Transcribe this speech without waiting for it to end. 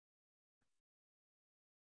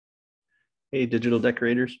Hey, digital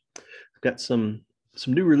decorators. I've got some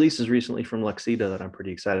new releases recently from Luxedo that I'm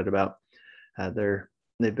pretty excited about.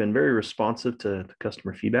 They've been very responsive to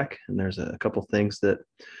customer feedback, and there's a couple things that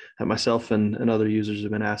myself and other users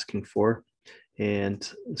have been asking for, and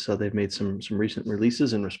so they've made some recent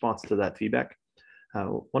releases in response to that feedback.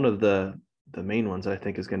 One of the main ones I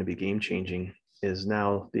think is going to be game changing is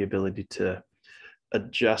now the ability to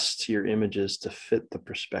adjust your images to fit the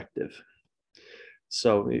perspective.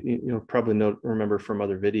 So you'll probably remember from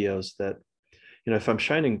other videos that, if I'm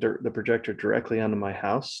shining the projector directly onto my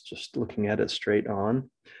house, just looking at it straight on,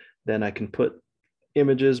 then I can put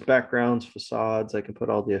images, backgrounds, facades, I can put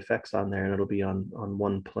all the effects on there and it'll be on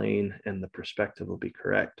one plane and the perspective will be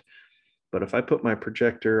correct. But if I put my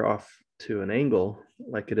projector off to an angle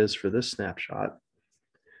like it is for this snapshot,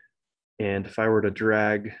 and if I were to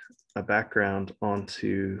drag a background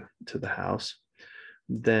onto the house,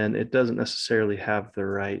 then it doesn't necessarily have the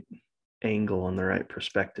right angle and the right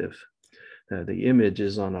perspective. The image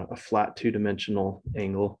is on a flat two-dimensional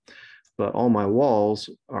angle, but all my walls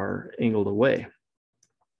are angled away.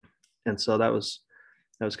 And so that was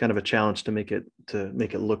kind of a challenge to make it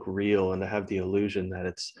look real and to have the illusion that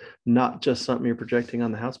it's not just something you're projecting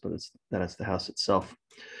on the house, but it's the house itself.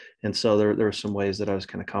 And so there were some ways that I was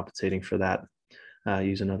kind of compensating for that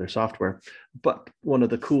using other software. But one of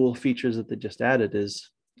the cool features that they just added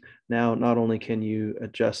is now not only can you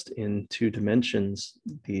adjust in 2 dimensions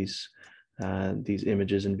these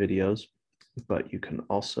images and videos, but you can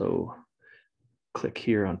also click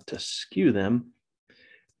here on to skew them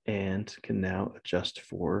and can now adjust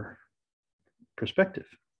for perspective,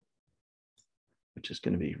 which is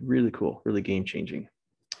going to be really cool, really game changing.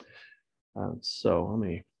 So I'm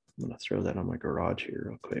going to throw that on my garage here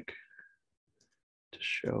real quick to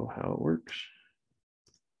show how it works.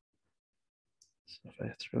 So if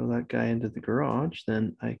I throw that guy into the garage,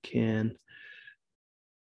 then I can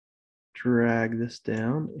drag this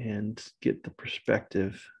down and get the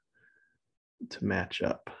perspective to match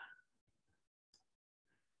up.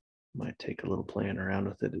 Might take a little playing around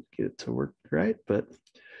with it to get it to work right, but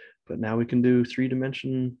now we can do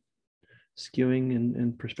 3-dimension skewing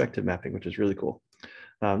and perspective mapping, which is really cool.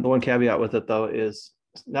 The one caveat with it though is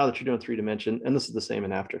now that you're doing 3-dimension, and this is the same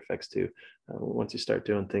in After Effects too, once you start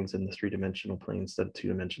doing things in the 3-dimensional plane instead of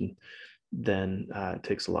 2-dimension, then it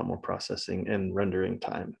takes a lot more processing and rendering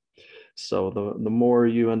time. So the more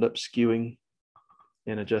you end up skewing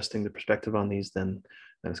and adjusting the perspective on these, then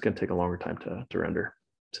it's going to take a longer time to render.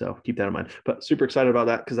 So keep that in mind. But super excited about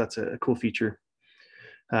that because that's a cool feature.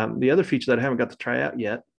 The other feature that I haven't got to try out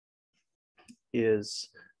yet is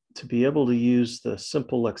to be able to use the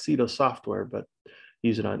simple Luxedo software, but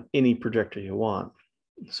use it on any projector you want.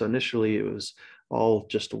 So initially it was all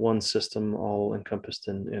just one system, all encompassed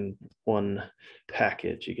in one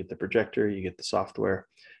package. You get the projector, you get the software,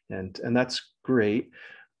 and that's great.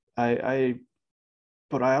 But I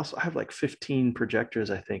also have like 15 projectors,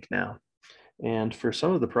 I think now. And for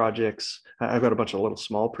some of the projects, I've got a bunch of little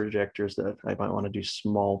small projectors that I might want to do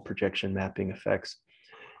small projection mapping effects.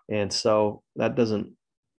 And so I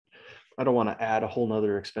don't want to add a whole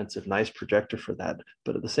nother expensive, nice projector for that.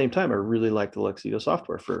 But at the same time, I really like the Luxedo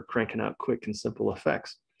software for cranking out quick and simple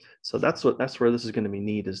effects. So that's where this is going to be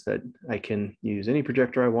neat, is that I can use any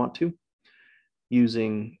projector I want to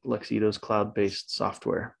using Luxedo's cloud-based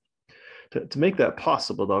software. To make that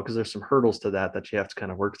possible though, because there's some hurdles to that you have to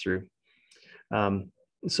kind of work through.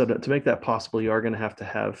 So to make that possible, you are going to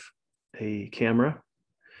have a camera.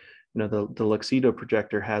 The Luxedo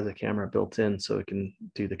projector has a camera built in, so it can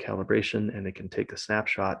do the calibration and it can take a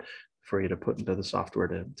snapshot for you to put into the software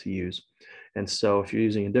to use. And so if you're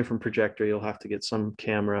using a different projector, you'll have to get some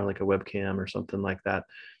camera like a webcam or something like that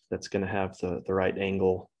that's going to have the right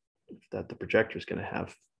angle that the projector is going to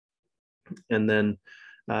have. And then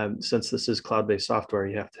since this is cloud-based software,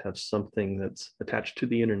 you have to have something that's attached to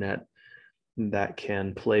the internet that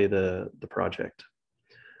can play the project.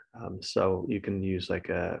 So you can use like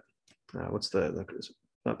a what's not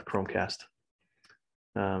the Chromecast.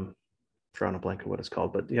 Drawing a blank of what it's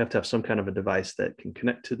called, but you have to have some kind of a device that can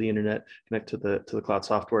connect to the internet, connect to the cloud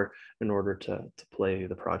software in order to play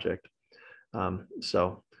the project.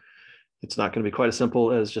 So it's not going to be quite as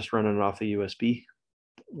simple as just running it off a USB,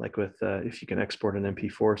 like with if you can export an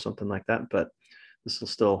MP4 or something like that. But this will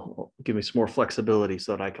still give me some more flexibility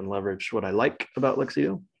so that I can leverage what I like about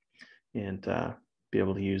Luxedo and be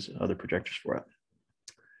able to use other projectors for it.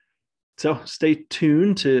 So stay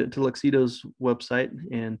tuned to Luxedo's website,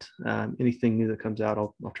 and anything new that comes out,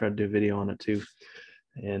 I'll try to do a video on it too.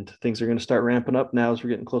 And things are going to start ramping up now as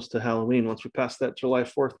we're getting close to Halloween. Once we pass that July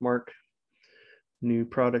 4th mark, new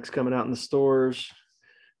products coming out in the stores,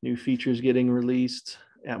 new features getting released.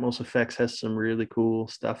 Atmos Effects has some really cool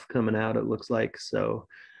stuff coming out, it looks like. So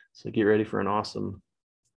get ready for an awesome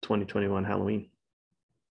 2021 Halloween.